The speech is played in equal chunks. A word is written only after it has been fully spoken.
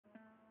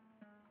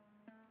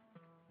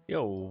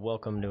Yo,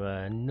 welcome to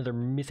another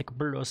Mythic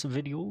Burdos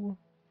video.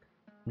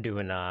 I'm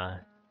doing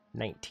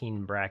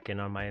 19 Bracken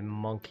on my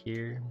monk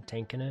here,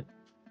 tanking it.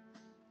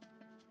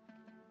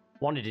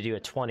 Wanted to do a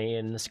 20,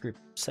 and this group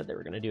said they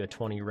were going to do a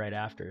 20 right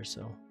after,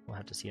 so we'll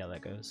have to see how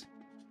that goes.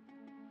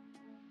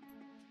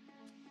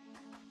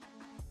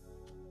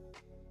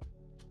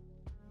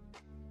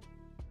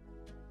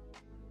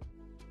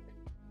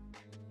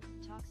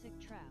 Toxic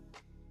trap.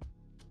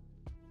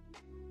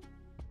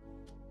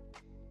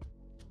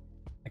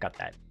 I got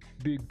that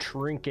big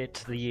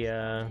trinket,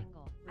 the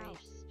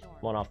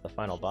one off the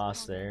final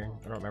boss there.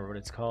 I don't remember what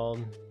it's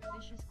called.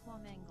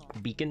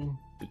 Beacon?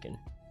 Beacon.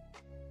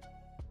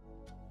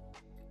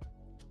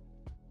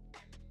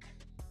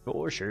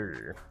 For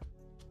sure.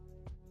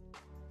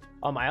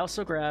 I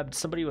also grabbed,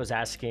 somebody was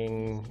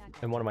asking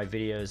in one of my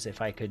videos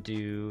if I could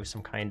do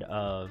some kind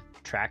of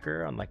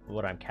tracker on like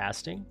what I'm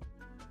casting.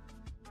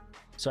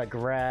 So I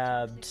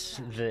grabbed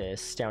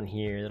this down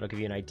here that'll give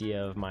you an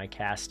idea of my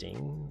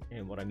casting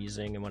and what I'm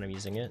using and when I'm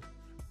using it.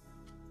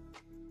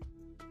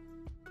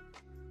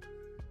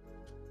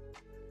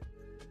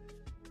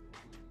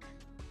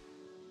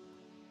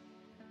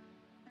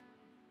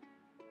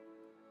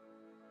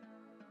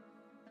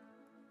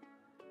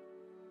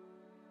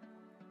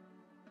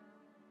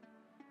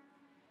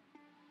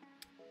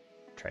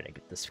 Try to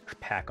get this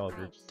pack all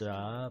grouped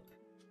up.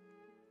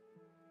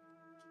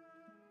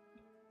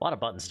 A lot of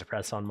buttons to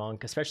press on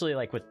Monk, especially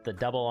like with the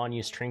double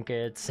on-use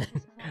trinkets.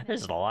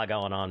 There's a lot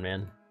going on,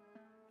 man.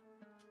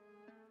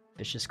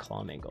 Vicious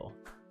Claw Mangle.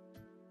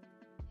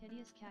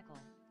 Hideous Cackle.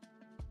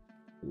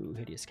 Ooh,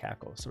 Hideous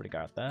Cackle. Somebody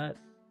got that.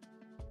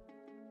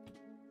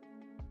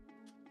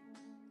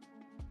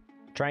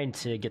 Trying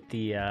to get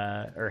the,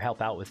 or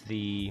help out with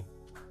the,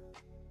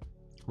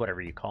 whatever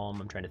you call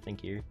them. I'm trying to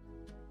think here.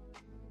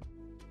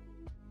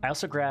 I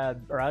also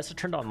grabbed, or I also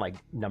turned on like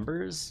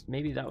numbers.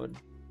 Maybe that would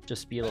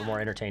just be a little more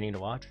entertaining to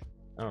watch.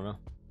 I don't know.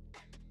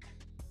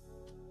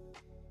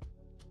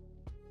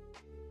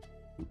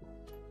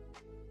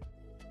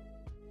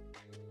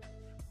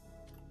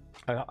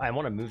 I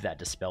want to move that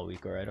to Spell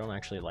Weaker. I don't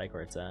actually like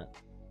where it's at.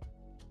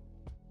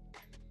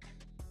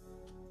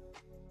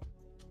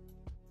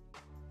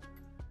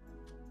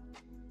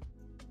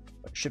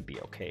 But it should be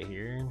okay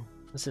here.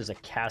 This is a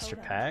caster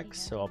pack,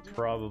 so I'll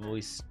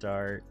probably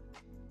start.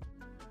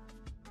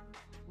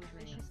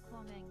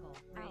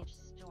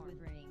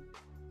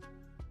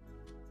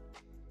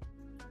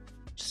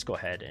 Just go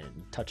ahead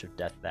and Touch of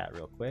Death that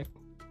real quick.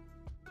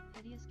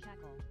 Hideous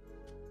Cackle.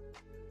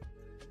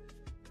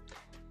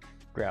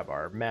 Grab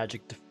our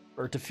magic,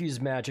 or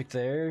diffuse magic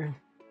there.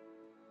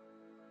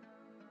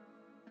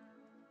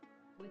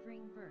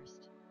 Withering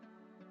Burst.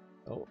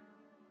 Oh.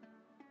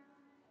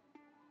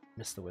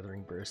 Missed the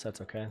Withering Burst,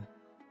 that's okay.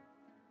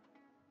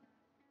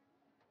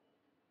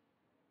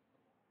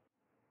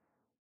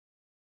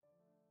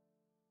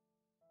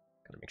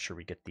 Gotta make sure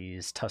we get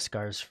these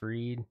Tuskars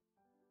freed.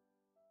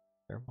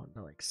 They're wanting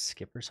to like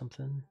skip or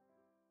something.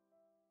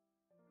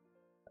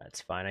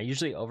 That's fine. I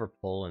usually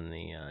overpull in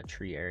the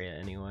tree area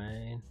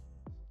anyway.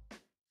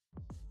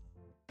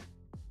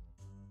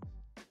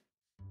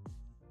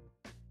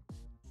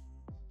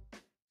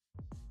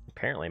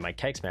 Apparently my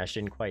Keg Smash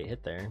didn't quite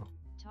hit there.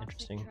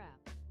 Interesting. Trap.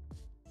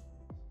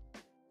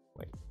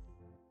 Wait,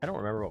 I don't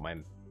remember what my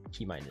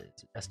keybind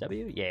is.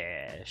 SW?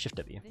 Yeah, Shift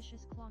W.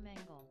 Vicious Claw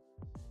Mangle.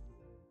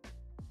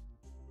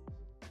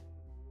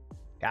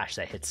 Gosh,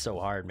 that hits so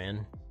hard,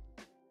 man.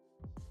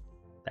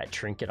 That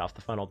trinket off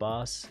the final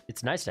boss.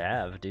 It's nice to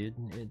have, dude.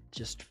 It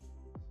just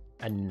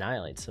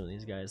annihilates some of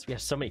these guys. We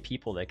have so many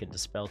people that can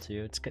dispel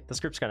too. This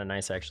group's kind of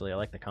nice, actually. I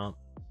like the comp.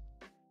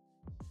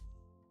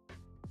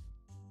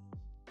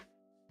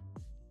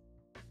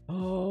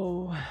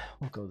 Oh,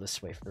 we'll go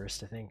this way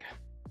first, I think.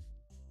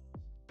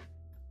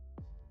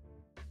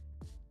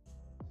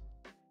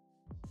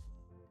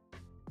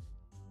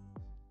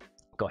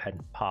 Go ahead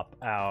and pop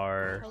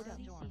our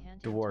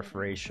Dwarf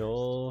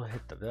Racial.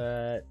 Hit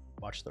that.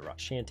 Watch the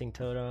Chanting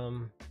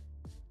Totem.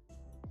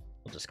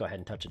 We'll just go ahead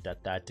and Touch of Death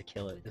that to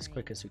kill it as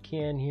quick as we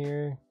can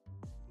here.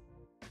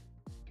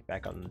 Get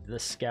back on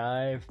this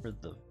guy for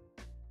the...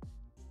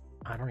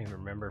 I don't even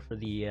remember, for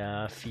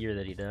the fear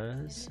that he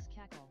does.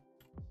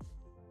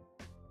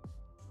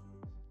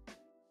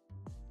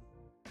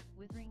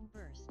 Withering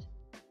Burst.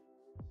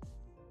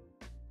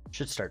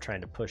 Should start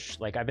trying to push.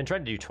 Like, I've been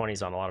trying to do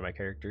 20s on a lot of my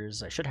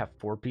characters. I should have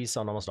 4-piece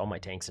on almost all my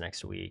tanks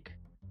next week.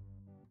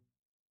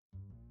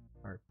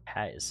 Our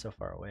Pat is so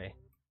far away.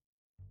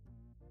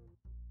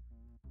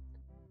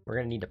 We're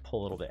gonna need to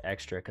pull a little bit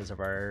extra because of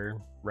our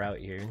route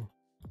here.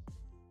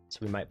 So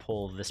we might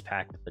pull this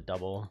pack with the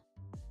double.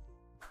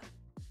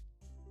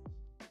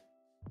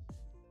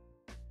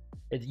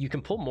 You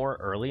can pull more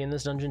early in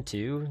this dungeon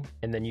too,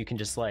 and then you can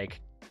just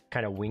like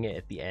kind of wing it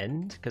at the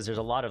end because there's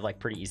a lot of like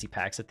pretty easy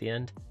packs at the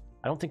end.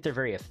 I don't think they're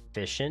very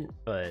efficient,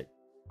 but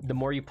the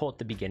more you pull at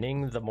the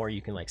beginning, the more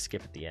you can like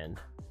skip at the end.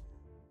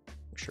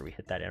 Make sure we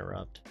hit that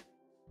interrupt.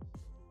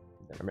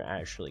 Then I'm gonna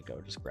actually go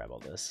just grab all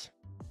this.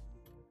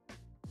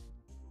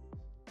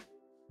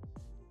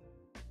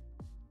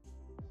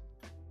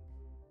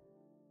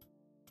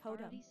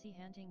 Totem. RDC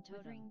Hunting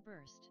Withering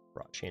Burst.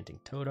 Rot Chanting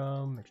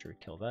Totem. Make sure we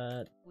kill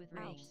that.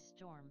 Withering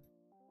Storm.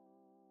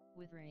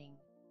 Withering.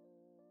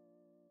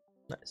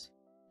 Nice.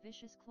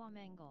 Vicious Claw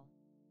Mangle.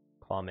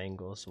 Claw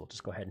Mangle, so we'll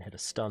just go ahead and hit a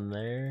stun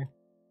there.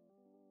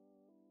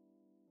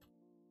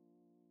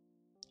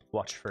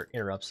 Watch for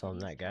interrupts on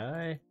that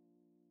guy.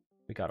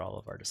 We got all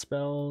of our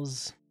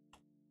dispels.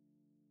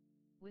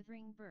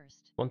 Withering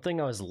Burst. One thing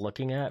I was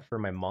looking at for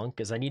my monk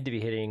is I need to be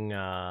hitting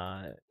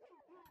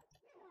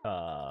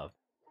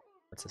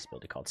what's this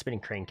ability called? Spinning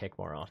Crane Kick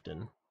more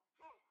often.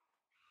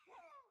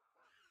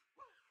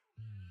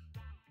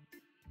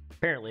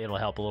 Apparently it'll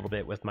help a little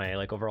bit with my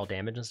like overall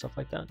damage and stuff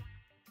like that.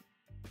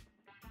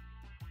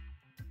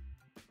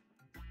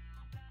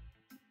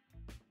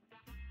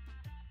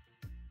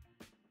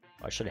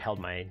 Oh, I should have held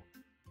my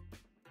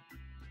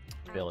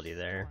ability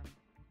there.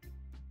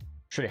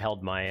 Should have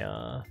held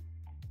my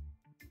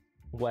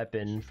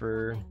weapon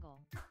for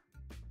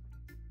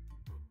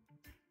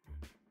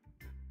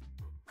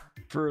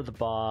the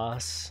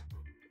boss.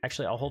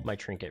 Actually, I'll hold my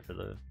trinket for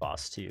the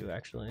boss too,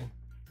 actually.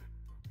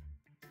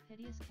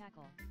 Hideous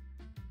Cackle.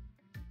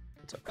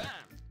 It's okay.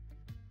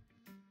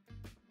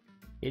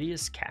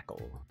 Hideous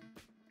Cackle.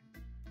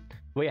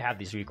 The way I have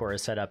these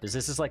recores set up is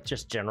this is like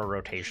just general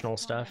rotational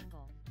stuff.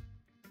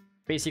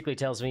 Basically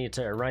tells me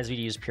to, reminds me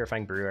to use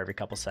Purifying Brew every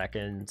couple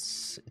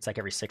seconds. It's like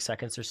every 6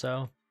 seconds or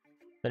so.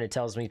 Then it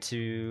tells me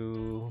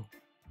to...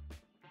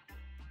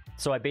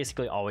 So I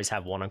basically always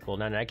have one on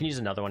cooldown, and I can use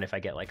another one if I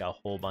get like a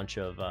whole bunch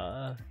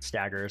of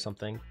stagger or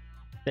something.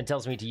 Then it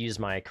tells me to use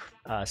my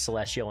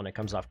Celestial when it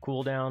comes off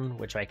cooldown,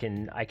 which I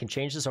can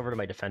change this over to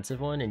my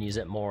defensive one and use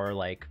it more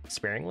like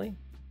sparingly,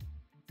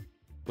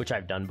 which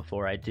I've done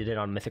before. I did it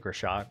on Mythic or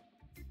Shock.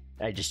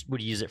 I just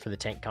would use it for the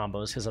tank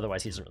combos because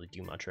otherwise he doesn't really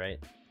do much, right?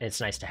 And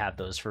it's nice to have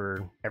those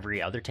for every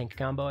other tank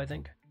combo, I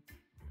think.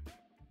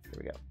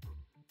 There we go.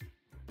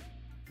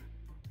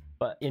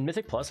 But in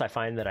Mythic Plus, I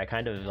find that I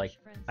kind of like,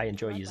 I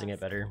enjoy using it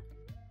better.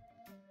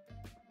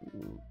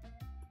 Ooh.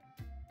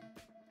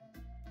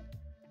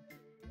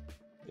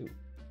 Ooh.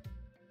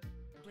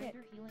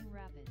 Greater Healing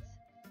Rapids.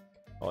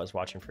 Oh, I was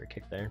watching for a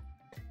kick there.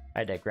 I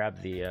had to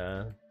grab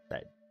the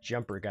that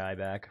jumper guy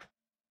back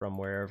from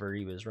wherever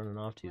he was running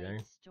off to there.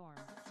 Storm.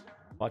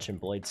 Watching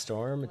Blade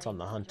Storm, it's on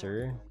the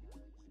Hunter.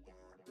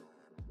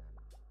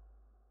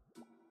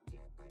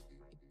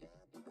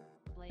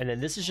 And then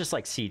this is just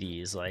like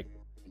CDs, like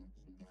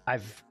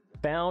I've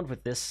found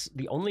with this,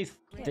 the only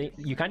thing,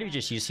 you kind of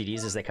just use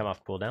CDs as they come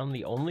off cooldown.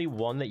 The only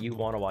one that you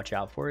want to watch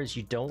out for is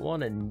you don't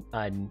want a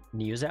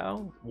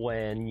Nuzao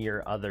when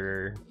your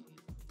other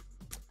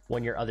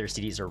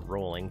CDs are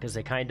rolling, because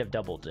they kind of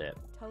double dip.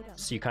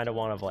 So you kind of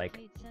want to like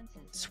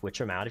switch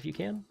them out if you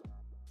can.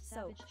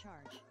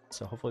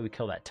 So hopefully we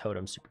kill that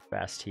totem super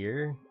fast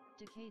here.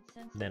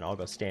 Then I'll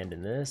go stand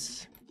in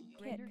this.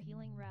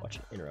 Watch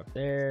it interrupt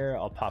there.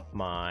 I'll pop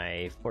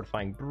my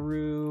Fortifying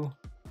Brew.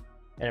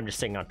 And I'm just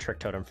staying on Trick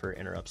Totem for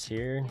interrupts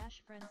here.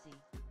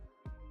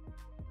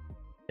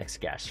 Next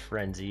Gash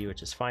Frenzy,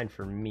 which is fine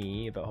for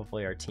me, but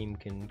hopefully our team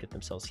can get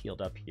themselves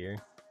healed up here.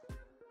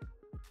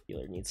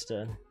 Healer needs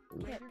to...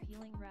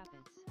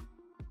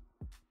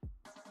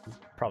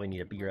 Probably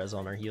need a B-res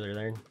on our healer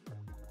there.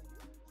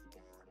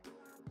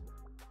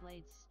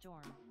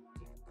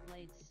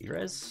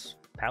 B-res?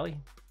 Pally?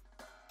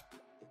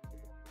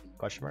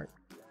 Question mark?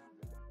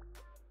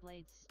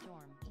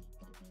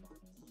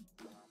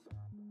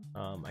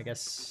 I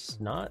guess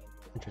not.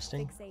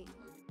 Interesting.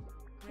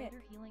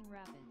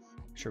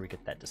 Sure we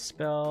get that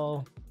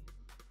dispel.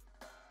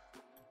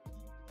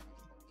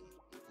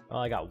 Well,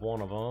 I got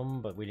one of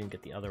them, but we didn't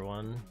get the other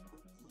one.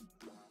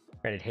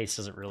 Granted, haste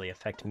doesn't really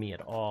affect me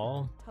at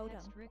all.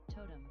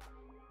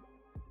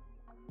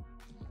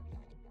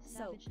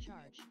 Savage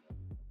Charge.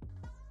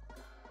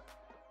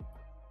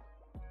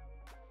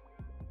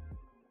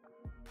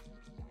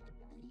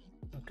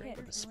 Okay,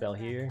 put the spell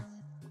here.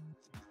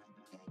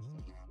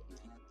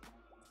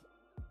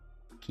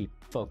 Keep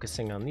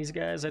focusing on these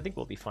guys. I think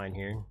we'll be fine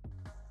here.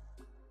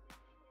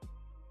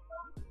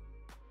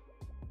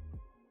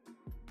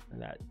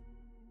 And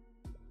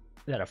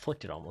that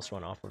afflicted almost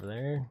went off over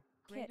there.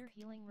 Greater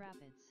Healing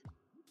Rapids.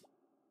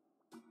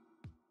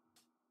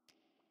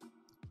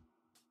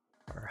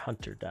 Our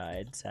hunter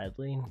died,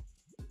 sadly.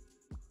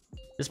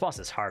 This boss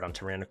is hard on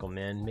Tyrannical,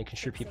 man. Making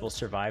sure people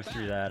survive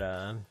through that,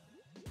 I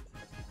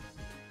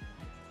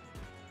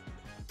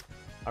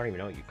don't even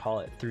know what you call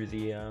it, through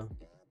the,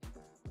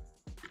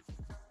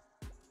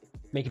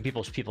 making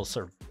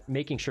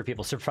sure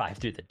people survive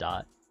through the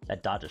dot.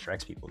 That dot just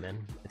wrecks people, man.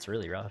 It's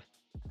really rough.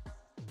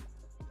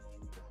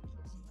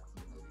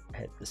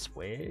 Head this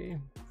way.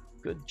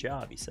 Good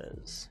job, he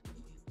says.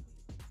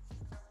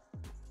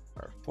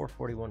 Our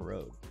 441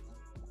 road.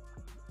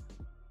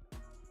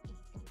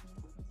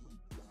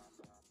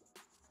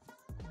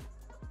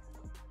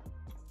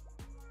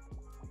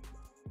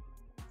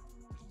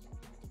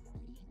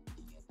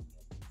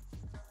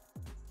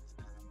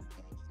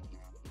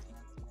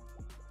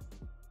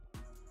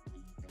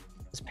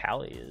 This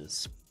pally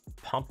is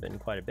pumping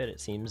quite a bit,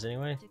 it seems,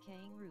 anyway.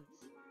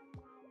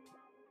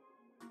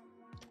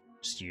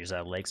 Just use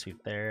that leg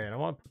sweep there, and I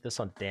want to put this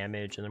on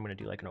damage, and then I'm gonna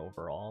do like an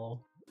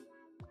overall,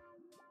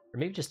 or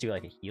maybe just do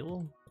like a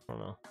heal. I don't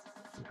know.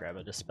 Grab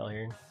a dispel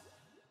here.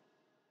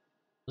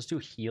 Let's do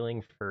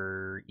healing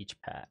for each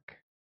pack,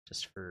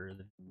 just for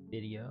the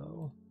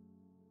video.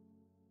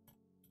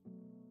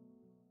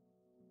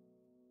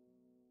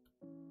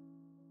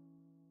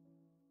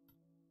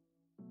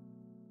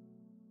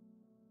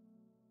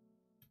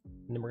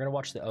 And then we're gonna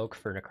watch the oak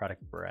for necrotic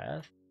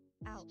breath.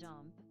 Out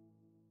jump.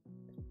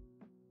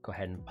 Go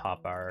ahead and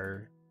pop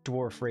our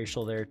dwarf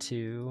racial there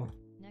too.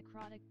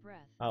 Necrotic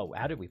breath. Oh,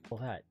 how did we pull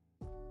that?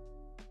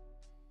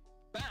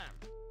 Bam!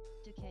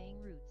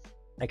 Decaying roots.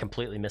 I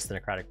completely missed the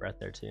necrotic breath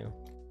there too.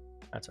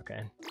 That's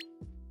okay.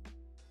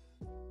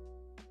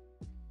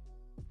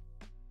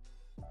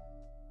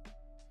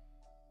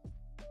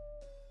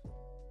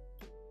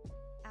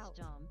 Out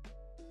jump.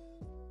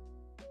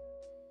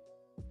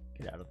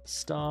 Get out of the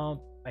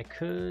stomp. I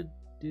could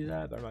do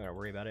that, but I'm not gonna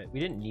worry about it. We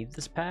didn't need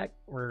this pack.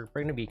 We're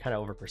gonna be kind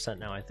of over percent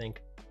now, I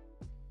think.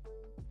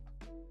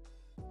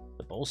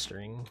 The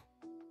bolstering.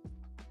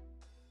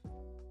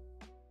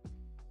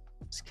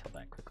 Let's kill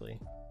that quickly.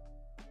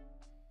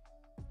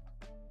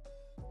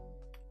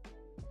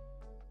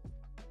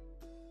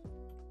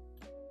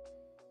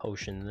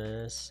 Potion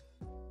this.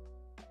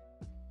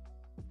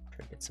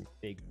 Try to get some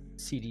big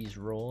CDs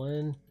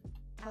rolling.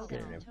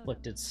 Get an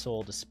inflicted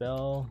soul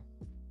dispel.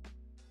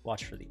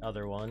 Watch for the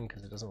other one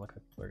because it doesn't look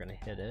like we're gonna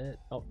hit it.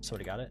 Oh,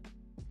 somebody got it.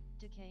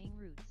 Decaying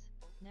roots.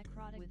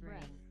 Necrotic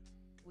breath.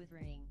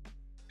 Withering.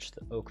 Watch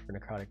the oak for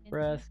necrotic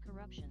breath.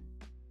 Corruption.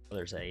 Oh,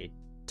 there's a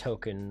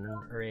token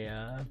or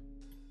a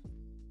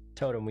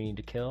totem we need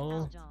to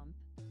kill. Out jump.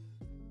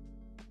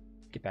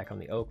 Get back on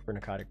the oak for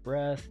necrotic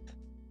breath.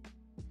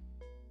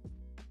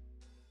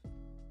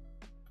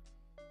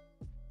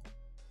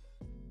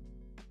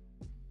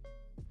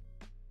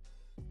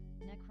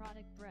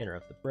 Necrotic breath.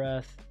 Interrupt the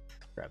breath.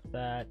 Grab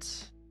that.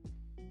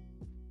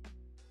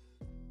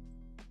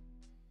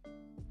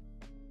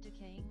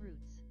 Decaying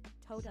roots.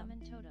 Totem. Summon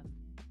totem.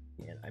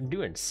 Man, I'm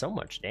doing so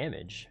much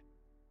damage.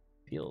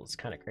 Feels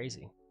kind of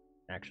crazy,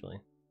 actually.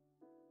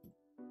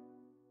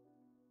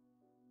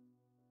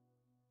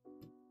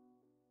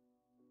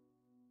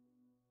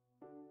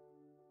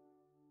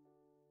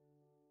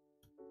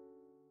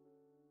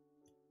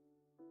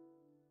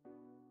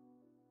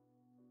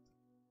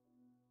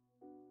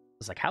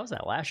 It's like, how's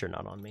that lasher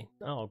not on me?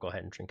 Oh, I'll go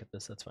ahead and trinket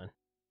this, that's fine.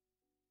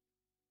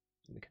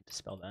 We can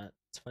dispel that.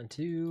 It's fine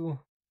too.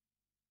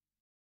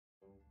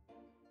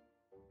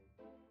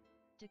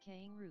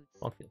 Decaying roots.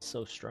 One feels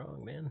so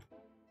strong, man.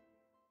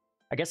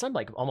 I guess I'm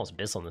like almost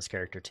Biss on this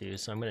character too,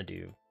 so I'm gonna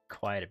do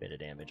quite a bit of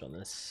damage on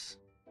this.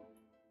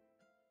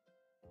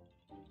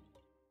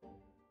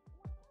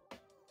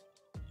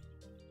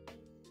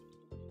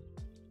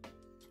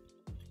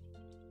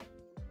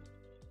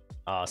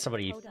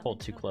 Somebody pulled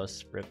too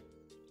close. Rip.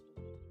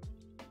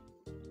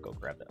 Go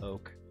grab the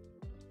oak.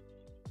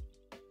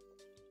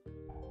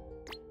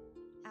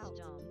 Out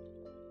jump.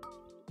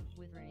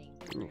 Withering.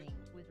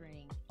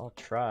 I'll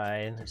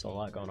try. There's a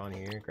lot going on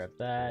here. Grab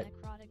that.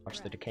 Necrotic Watch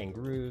the breath. decaying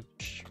root.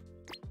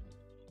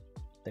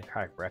 The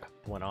necrotic breath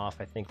went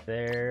off, I think,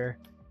 there.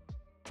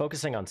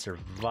 Focusing on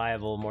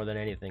survival more than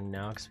anything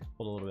now, because we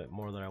pulled a little bit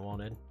more than I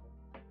wanted.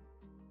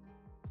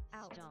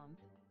 Out jump.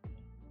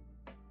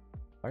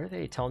 Why are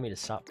they telling me to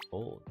stop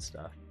pull and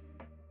stuff?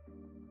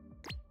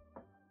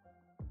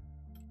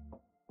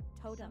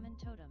 Totem. Summon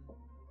totem.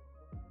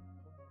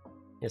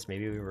 Yes,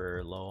 maybe we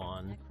were low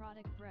on.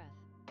 Necrotic breath.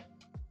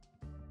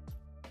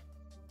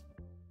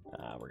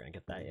 We're gonna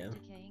get that, yeah.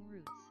 Decaying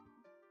roots.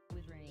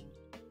 Withering.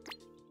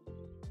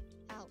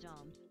 Out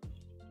jump.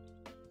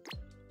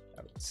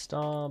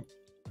 Stomp.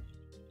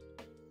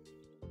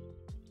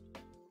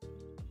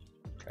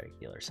 Try to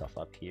heal herself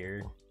up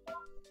here.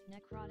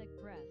 Necrotic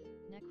breath.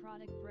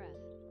 Necrotic breath.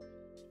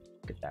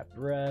 Get that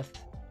breath.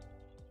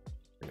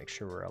 Make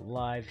sure we're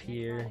alive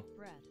here. Necrotic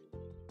breath.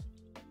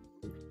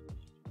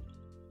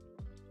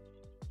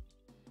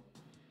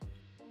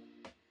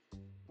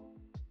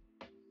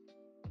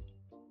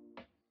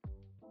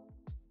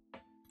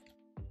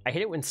 I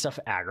hate it when stuff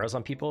aggroes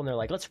on people and they're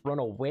like, let's run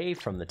away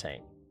from the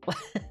tank.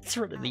 Let's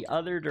run in the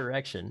other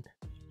direction.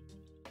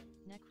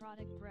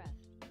 Necrotic breath.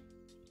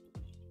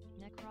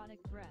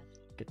 Necrotic breath.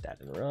 Get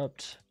that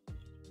interrupt.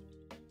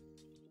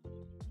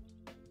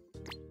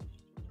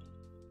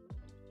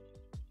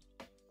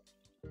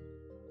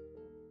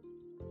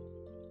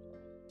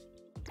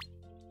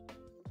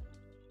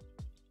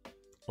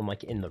 I'm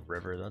like in the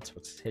river, that's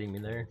what's hitting me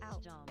there.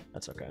 Out jump.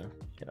 That's okay.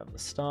 Get out of the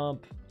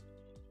stomp.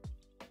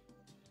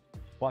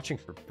 Watching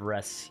for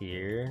breaths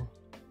here.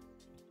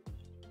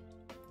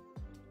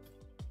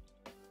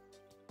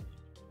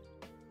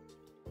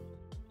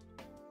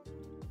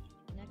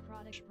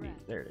 Necrotic breath.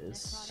 There it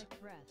is.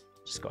 Necrotic breath.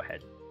 Just go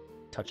ahead.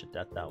 Touch of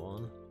death that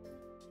one.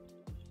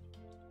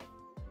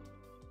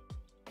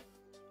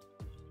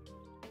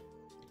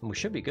 And we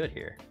should be good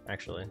here,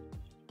 actually.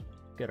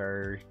 Get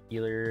our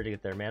healer to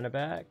get their mana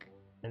back.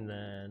 And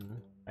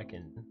then I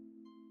can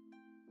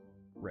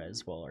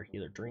res while our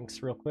healer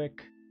drinks real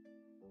quick.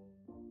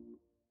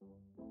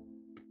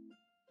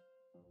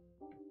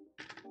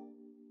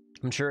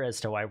 I'm sure as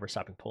to why we're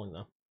stopping pulling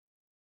though.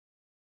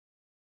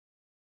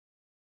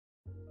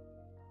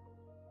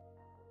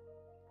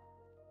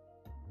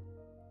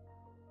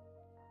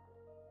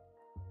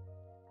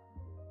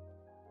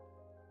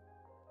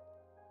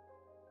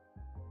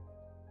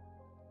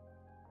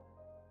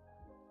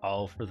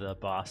 All for the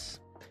boss.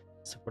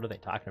 So what are they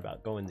talking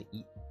about? Going to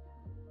eat.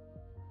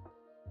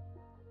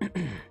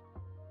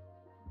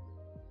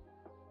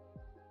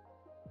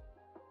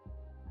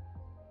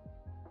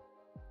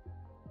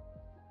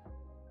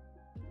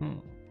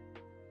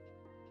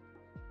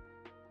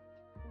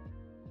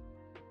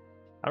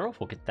 I don't know if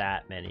we'll get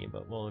that many,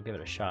 but we'll give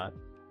it a shot.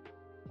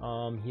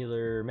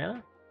 Healer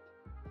mana?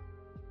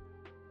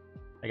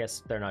 I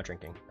guess they're not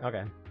drinking.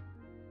 Okay.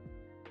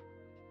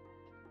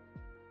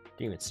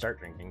 Didn't even start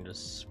drinking,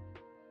 just...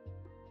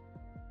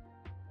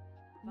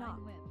 Vine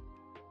whip.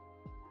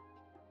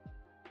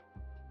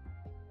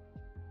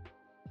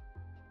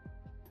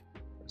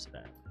 What's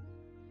that?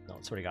 No,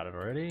 it's already got it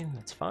already.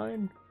 That's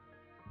fine.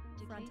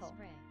 Decay Frontal.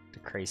 spray.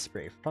 Decay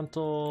spray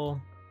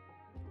frontal.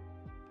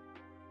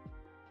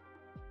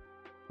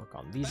 Work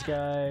on these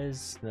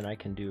guys. Then I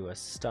can do a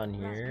stun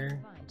here.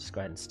 Vines. Just go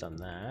ahead and stun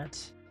that.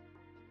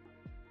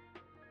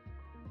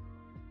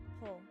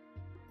 Pull.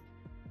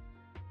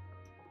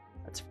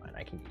 That's fine.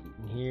 I can get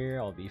eaten here.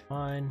 I'll be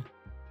fine.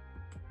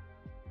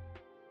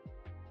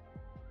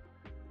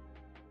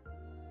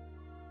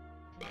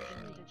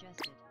 Conditionally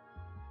digested.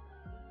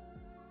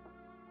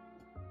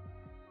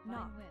 Vine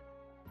Knock. whip.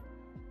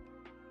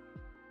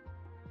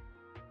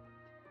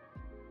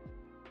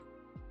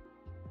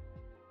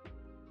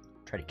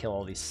 Try to kill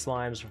all these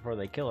slimes before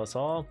they kill us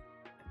all.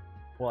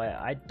 Well,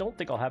 I don't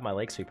think I'll have my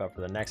leg sweep up for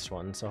the next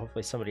one, so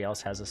hopefully somebody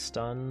else has a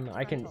stun.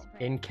 I can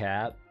in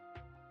cap.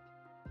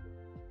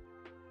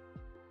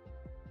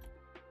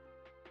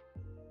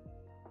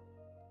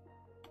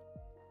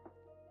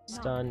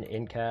 Stun,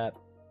 in cap.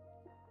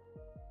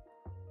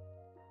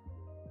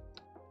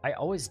 I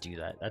always do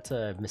that. That's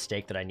a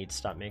mistake that I need to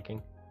stop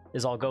making.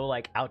 Is I'll go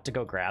like out to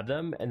go grab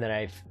them, and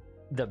then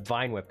the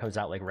vine whip comes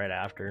out like right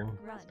after.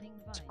 Grasping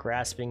It's vines.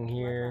 grasping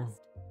here. Bloodlust.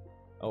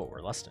 Oh,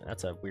 we're lusting.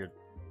 That's a weird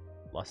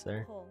lust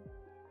there. Pull.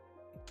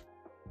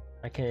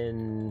 I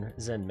can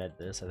Zen med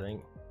this, I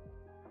think.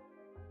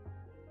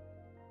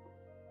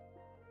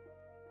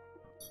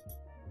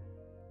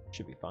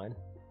 Should be fine.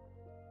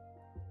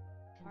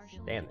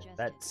 Partially Damn it, digested.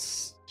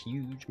 that's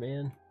huge,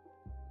 man.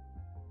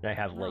 And I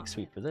have leg Knock.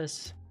 sweep for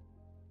this.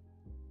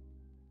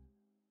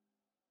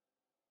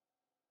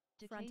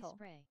 Decay Frontal.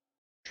 spray.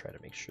 Try to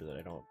make sure that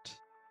I don't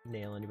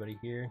nail anybody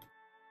here.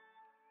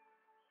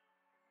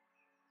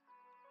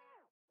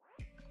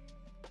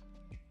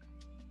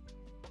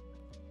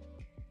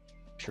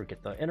 Sure, we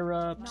get the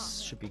interrupts.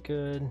 Knock. Should be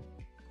good.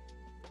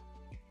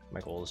 My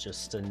goal is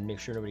just to make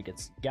sure nobody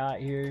gets got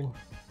here.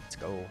 Let's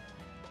go.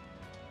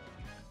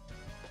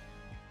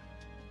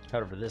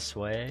 Head over this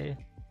way.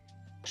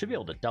 Should be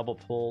able to double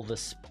pull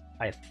this,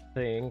 I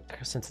think,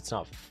 since it's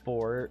not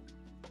fort.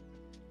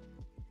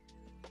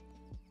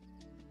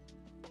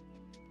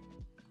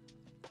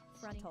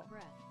 Sting Frontal.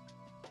 breath.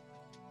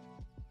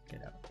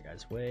 Get out of the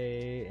guy's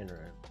way.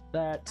 Interrupt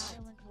that.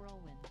 Violent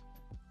whirlwind.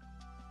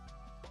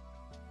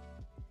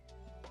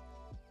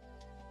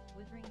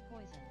 Withering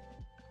poison.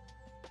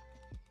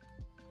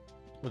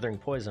 Withering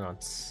poison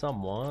on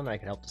someone. I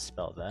can help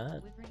dispel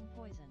that. Withering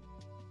poison.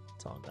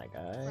 It's on that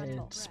guy.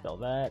 Frontal. Dispel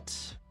that.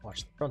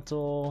 Watch the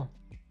frontal.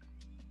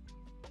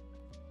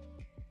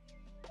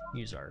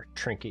 Use our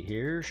trinket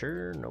here.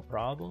 Sure, no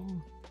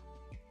problem.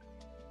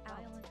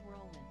 Violent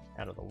whirlwind.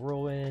 Out of the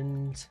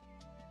whirlwind. Sting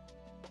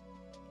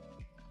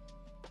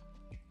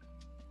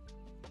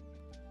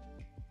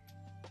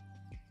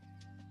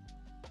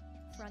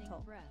Frontal.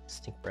 breath.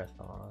 Stink breath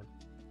on.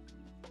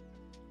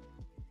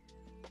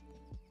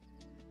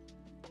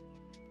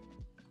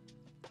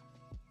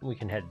 We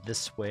can head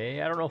this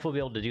way. I don't know if we'll be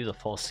able to do the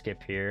full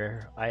skip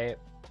here. A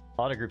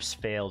lot of groups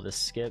fail this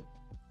skip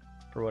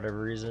for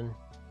whatever reason.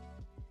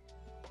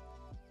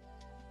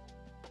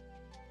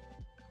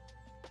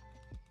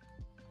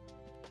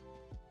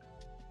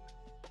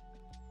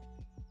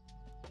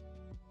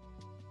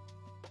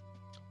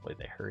 Hopefully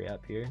they hurry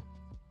up here.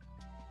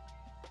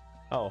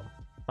 Oh,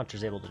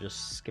 Hunter's able to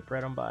just skip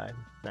right on by.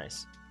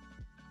 Nice.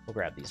 We'll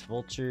grab these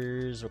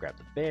vultures. We'll grab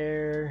the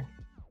bear.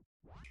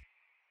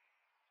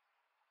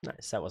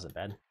 Nice, that wasn't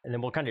bad. And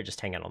then we'll kind of just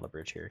hang out on the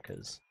bridge here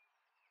because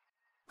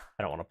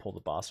I don't want to pull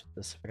the boss with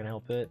this if I can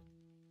help it.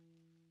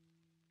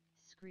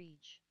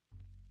 Screech.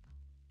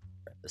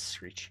 Grab the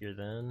screech here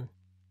then.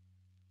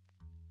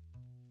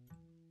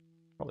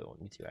 Probably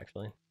won't need to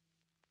actually.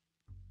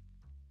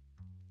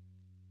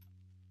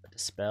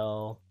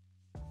 Dispel.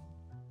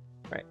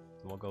 Right,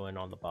 and we'll go in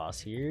on the boss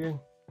here.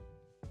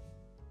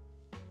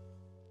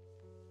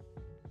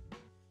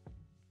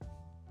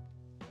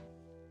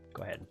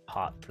 Go ahead and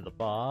pop for the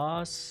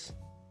boss.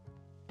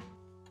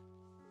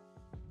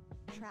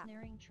 Trap.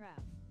 Ensnaring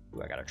trap.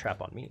 Ooh, I got a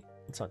trap on me.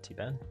 It's not too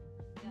bad.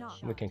 Knock.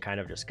 We can kind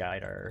of just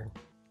guide our...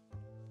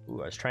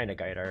 Ooh, I was trying to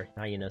guide our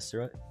hyenas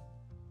through it.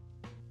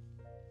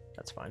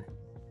 That's fine.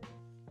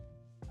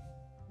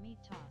 Meat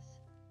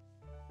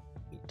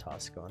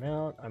toss going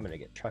out. I'm gonna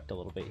get trucked a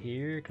little bit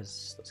here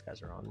because those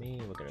guys are on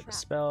me. We're gonna Trap.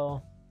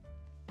 dispel.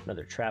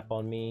 Another trap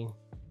on me.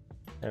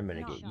 And I'm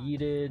gonna get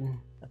yeeted.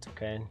 That's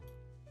okay.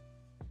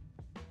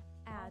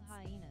 Add Adds.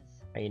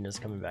 hyenas. Hyena's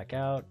coming back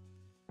out.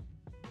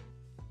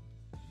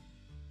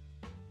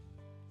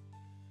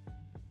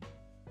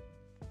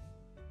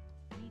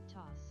 Meat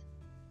toss.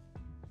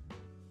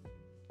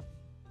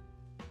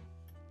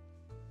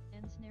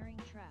 Ensnaring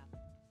trap.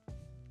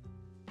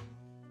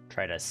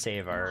 Try to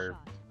save our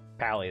Shot.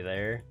 pally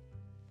there.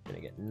 Gonna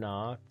get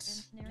knocked.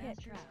 Ensnaring Hit.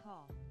 trap.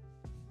 Call.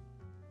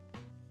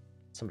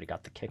 Somebody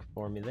got the kick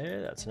for me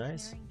there. That's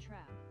nice. Ensnaring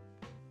trap.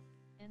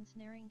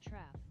 Ensnaring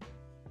trap.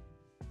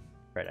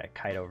 Try to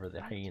kite over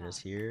the hyenas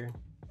here.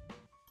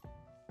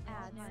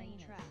 Adds. Ensnaring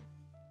trap.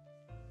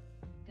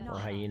 More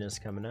Gunshot. hyenas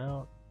coming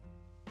out.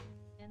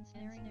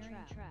 Ensnaring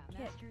trap. Hit.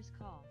 Master's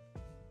call.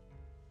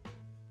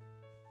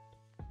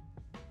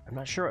 I'm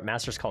not sure what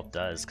Master's Call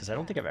does because I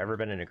don't think I've ever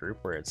been in a group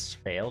where it's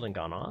failed and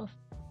gone off.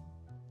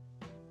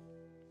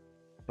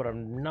 But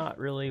I'm not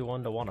really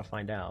one to want to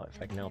find out if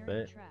I can help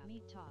Ensnaring it. trap.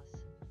 Meat toss.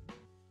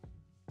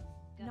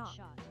 Knock.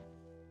 Gunshot.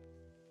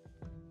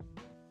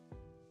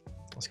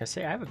 I was gonna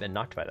say I haven't been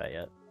knocked by that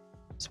yet.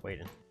 Just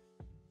waiting.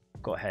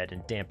 Go ahead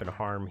and dampen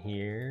harm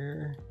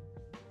here.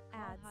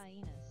 Adds.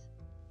 Hyenas.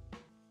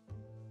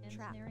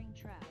 Trap. Ensnaring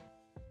trap.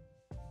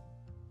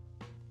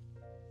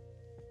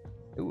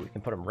 Ooh, we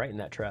can put him right in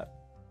that trap.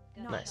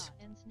 Gunshot. Nice.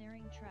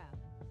 Ensnaring trap.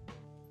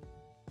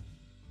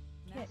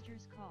 Hit.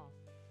 Master's call.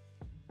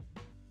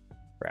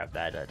 Grab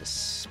that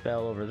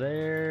dispel over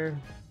there.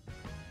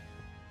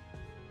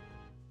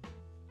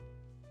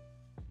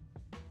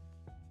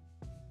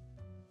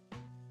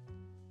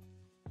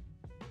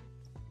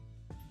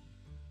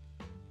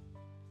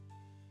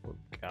 What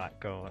we got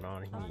going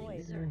on Avoid.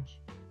 here? Surge.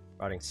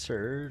 Rotting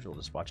Surge, we'll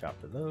just watch out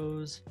for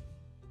those.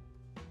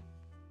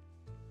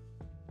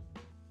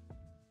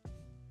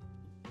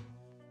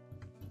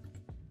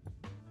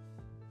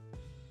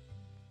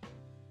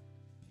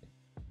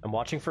 I'm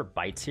watching for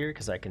bites here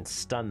because I can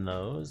stun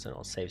those and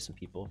I'll save some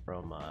people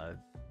from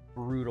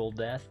brutal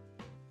death.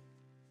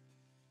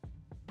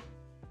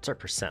 What's our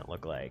percent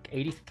look like?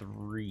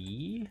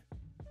 83.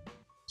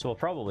 So we'll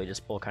probably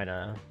just pull kind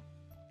of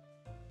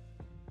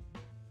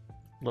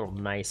little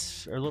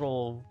nice or a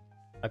little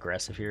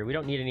aggressive here. We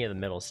don't need any of the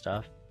middle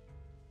stuff.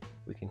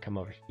 We can come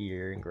over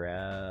here and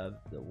grab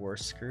the War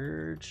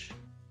Scourge.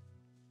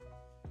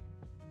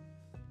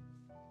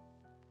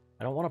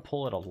 I don't want to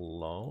pull it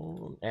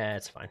alone.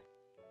 It's fine.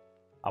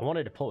 I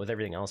wanted to pull it with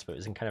everything else, but it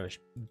was in kind of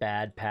a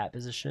bad pat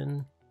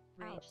position.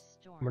 Rage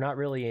storm. We're not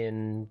really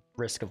in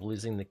risk of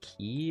losing the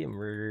key, and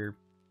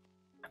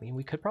I mean,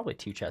 we could probably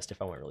two chest if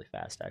I went really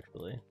fast,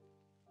 actually.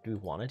 Do we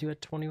want to do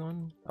it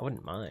 21? I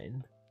wouldn't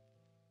mind.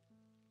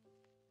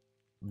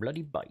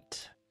 Bloody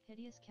Bite.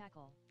 Hideous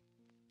cackle.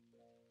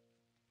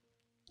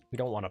 We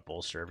don't want to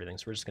bolster everything,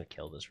 so we're just going to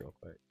kill this real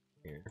quick.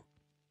 Here.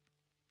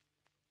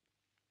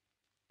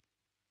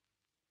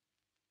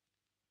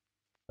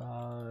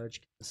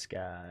 Dodge, get this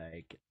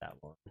guy, get that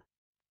one.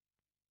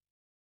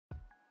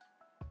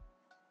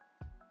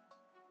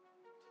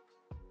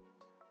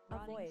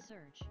 Rotting Avoid.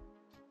 surge.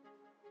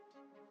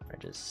 I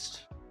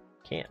just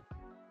can't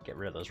get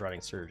rid of those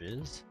Rotting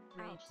Surges.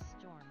 Rage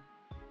storm.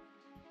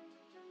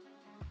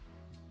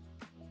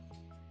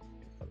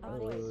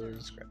 Avoid.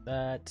 Those, grab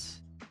that.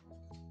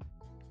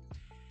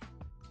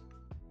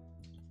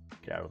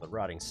 Get out of the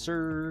Rotting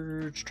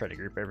Surge. Try to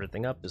group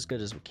everything up as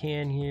good as we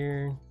can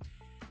here.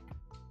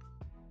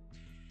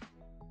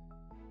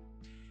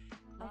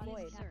 Avoid.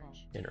 Hideous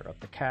surge.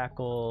 Interrupt the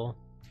cackle.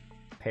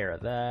 Pair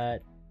of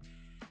that.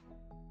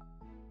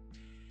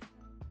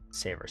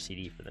 Save our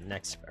CD for the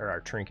next, or our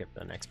trinket for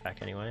the next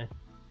pack anyway.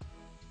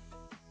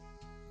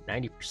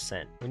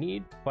 90%. We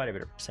need quite a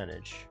bit of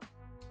percentage.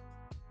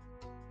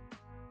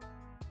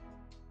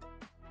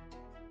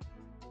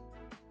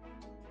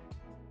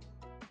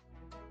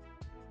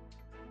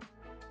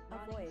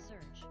 Rotting Avoid.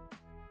 surge.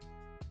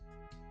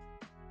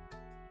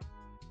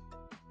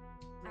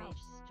 Rage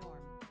storm.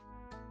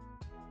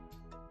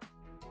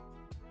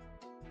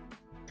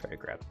 Try to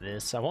grab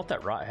this. I want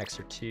that Rot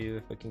Hexer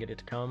too, if we can get it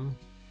to come.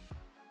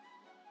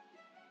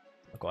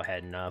 I'll go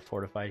ahead and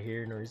fortify it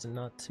here, no reason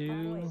not to.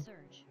 Avoid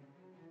surge.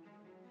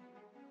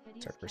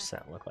 What's Hideous our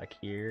percent cackle. look like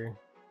here?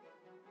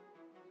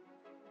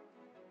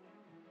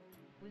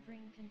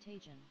 Withering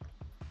contagion.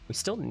 We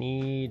still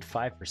need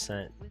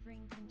 5%.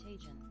 Withering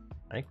contagion.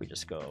 I think we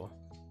just go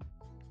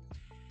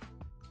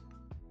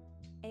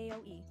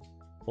AoE.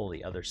 pull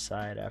the other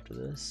side after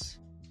this.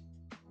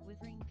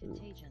 Withering Ooh,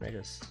 contagion. can I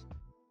just...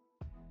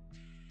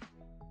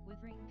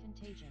 Withering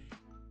contagion.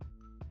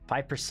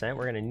 5%,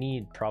 we're gonna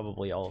need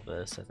probably all of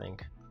this, I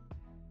think.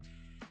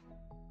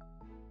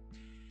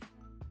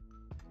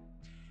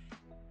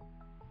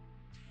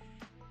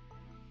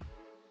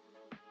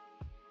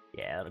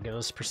 Yeah, it'll give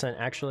us percent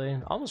actually.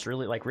 Almost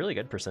really, like really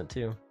good percent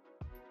too.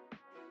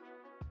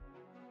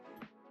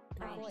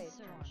 Avoid. Rage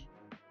surge.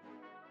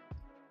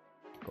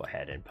 Go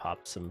ahead and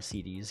pop some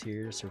CDs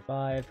here.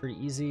 Survive,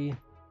 pretty easy.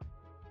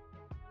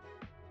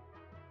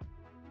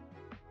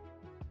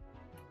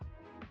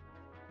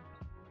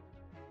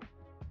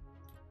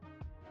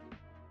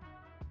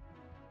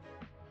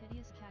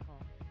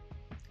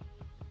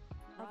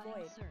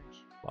 Applying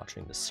surge.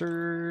 Watching the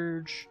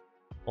surge.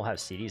 We'll have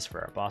CDs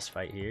for our boss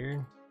fight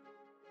here.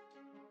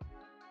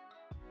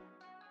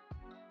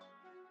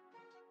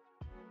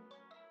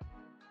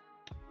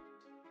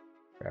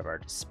 Grab our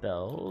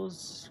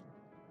dispels.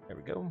 There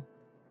we go.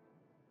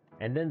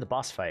 And then the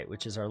boss fight,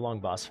 which is our long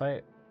boss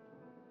fight.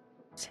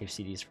 Save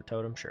CDs for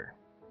totem, sure.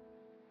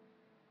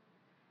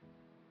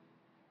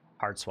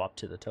 Hard swap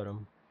to the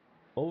totem.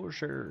 Oh,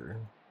 sure.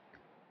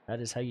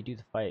 That is how you do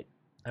the fight.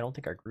 I don't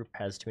think our group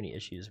has too many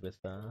issues with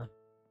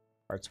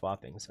hard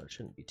swapping, so it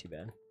shouldn't be too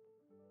bad.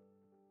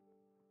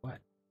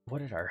 What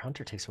did our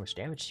hunter take so much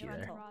damage to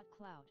there? Rod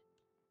cloud.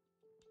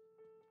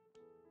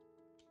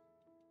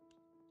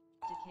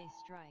 Decay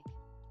strike.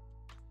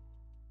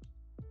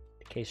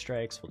 Decay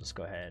strikes, we'll just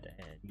go ahead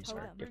and use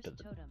our Totem. gift of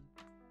the... Totem.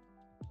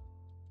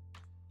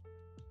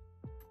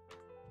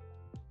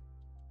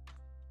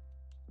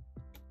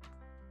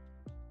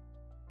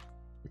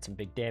 Get some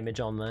big damage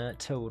on that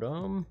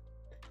totem.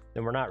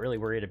 Then we're not really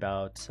worried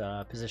about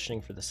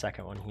positioning for the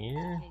second one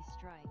here. Decay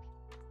strike.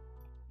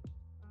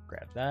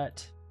 Grab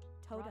that.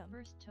 Totem.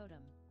 Burst totem.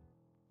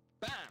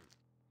 Bam!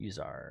 Use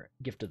our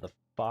gift of the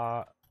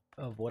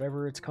of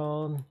whatever it's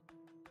called.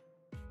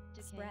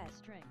 Decay Spread.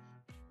 strength.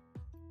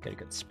 Get a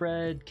good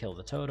spread, kill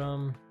the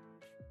totem.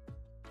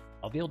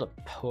 I'll be able to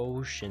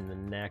potion the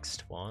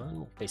next one.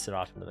 We'll face it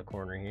off into the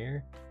corner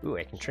here. Ooh,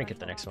 I can trinket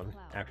the next one,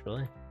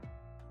 actually.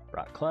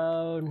 Rock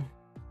Cloud.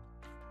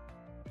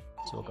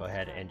 So we'll go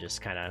ahead and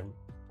just kind of,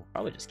 we'll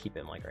probably just keep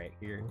him like right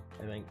here,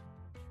 I think.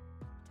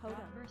 Totem.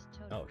 Burst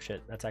totem. Oh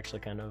shit, that's actually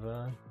kind of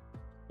a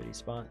pretty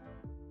spot.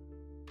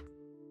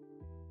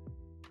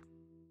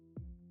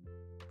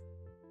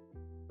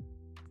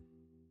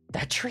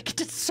 That trinket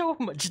did so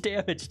much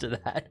damage to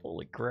that,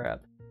 holy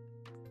crap.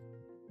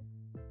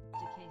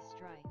 Decay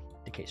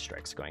strike. Decay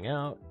Strike's going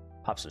out.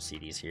 Pop some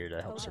CDs here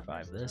to help Totem.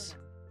 survive Burst this.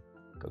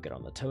 totem. Go get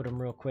on the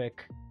totem real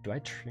quick. Do I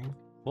trink?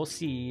 We'll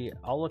see.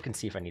 I'll look and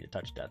see if I need to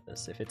touch death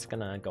this. If it's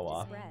gonna go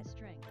off, Spread.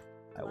 Strength.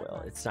 I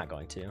will. It's not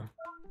going to.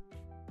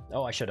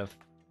 Oh, I should have.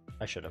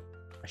 I should have.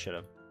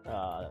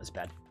 That was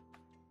bad.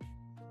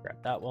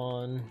 Grab that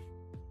one.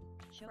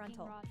 Choking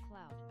Frontal. rod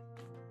cloud.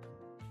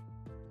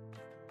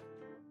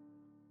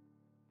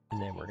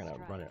 And then we're gonna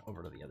run it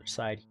over to the other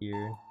side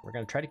here. We're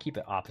gonna try to keep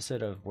it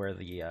opposite of where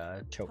the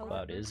choke Totem.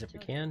 cloud is if we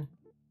can.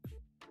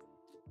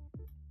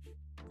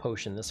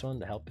 Potion this one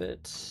to help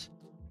it.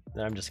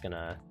 Then I'm just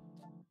gonna,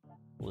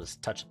 we'll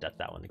just touch death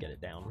that one to get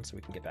it down so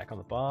we can get back on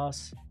the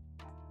boss.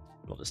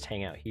 We'll just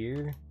hang out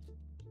here.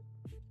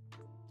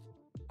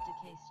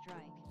 Decay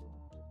strike.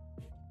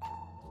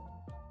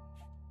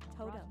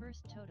 Totem.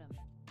 Burst totem.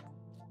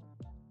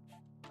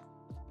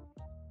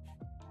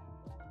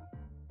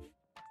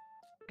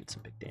 Get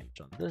some big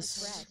damage on this.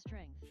 Spread.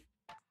 Strength.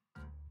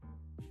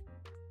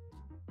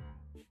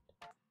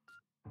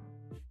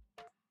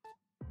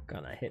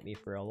 Gonna hit me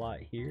for a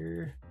lot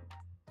here.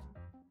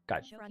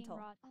 Got Choking Frontal.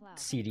 rod cloud.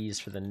 CDs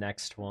for the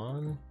next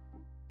one.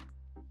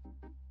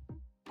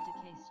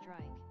 Decay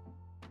strike.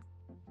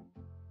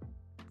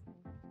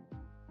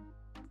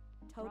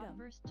 Totem.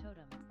 Burst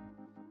totem.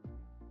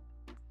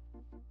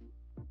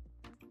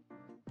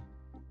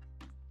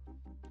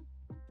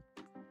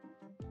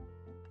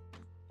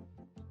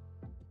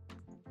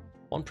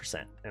 One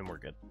 1%, and we're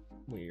good.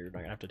 We're not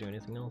gonna have to do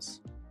anything else.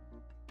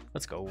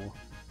 Let's go.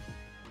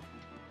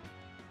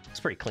 It's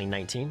pretty clean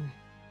 19.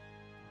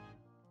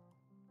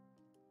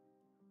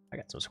 I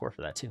got some score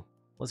for that too.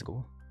 Let's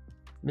go.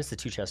 Missed the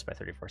 2 chests by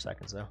 34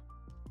 seconds though.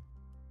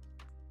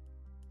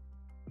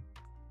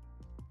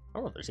 I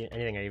don't know if there's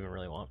anything I even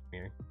really want from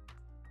here.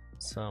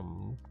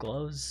 Some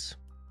gloves.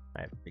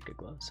 I have pretty good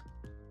gloves.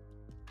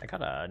 I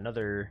got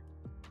another...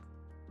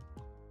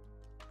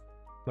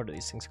 What are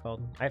these things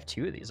called? I have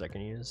 2 of these I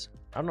can use.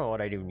 I don't know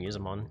what I'd even use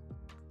them on.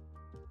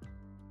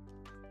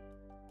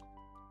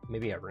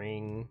 Maybe a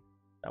ring.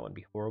 That wouldn't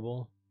be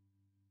horrible.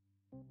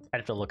 I'd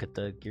have to look at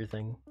the gear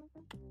thing.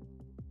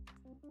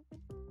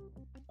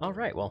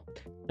 Alright, well,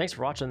 thanks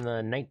for watching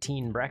the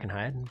 19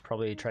 Brackenhide.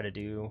 Probably try to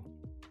do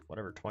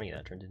whatever 20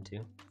 that turned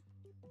into.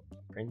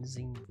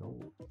 Frenzy, no.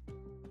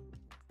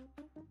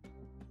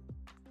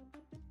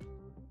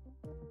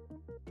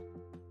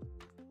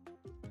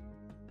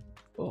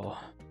 Oh,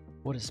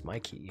 what is my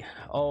key?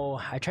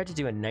 Oh, I tried to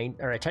do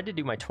I tried to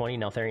do my 20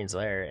 Neltharian's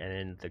Lair, and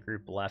then the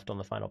group left on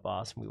the final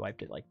boss, and we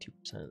wiped it like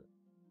 2%.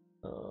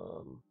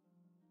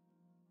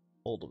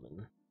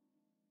 Holdeman.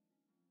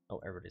 Oh,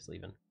 everybody's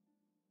leaving.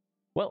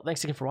 Well,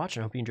 thanks again for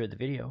watching. I hope you enjoyed the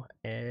video,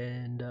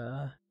 and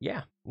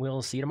yeah,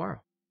 we'll see you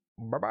tomorrow.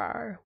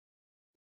 Bye-bye.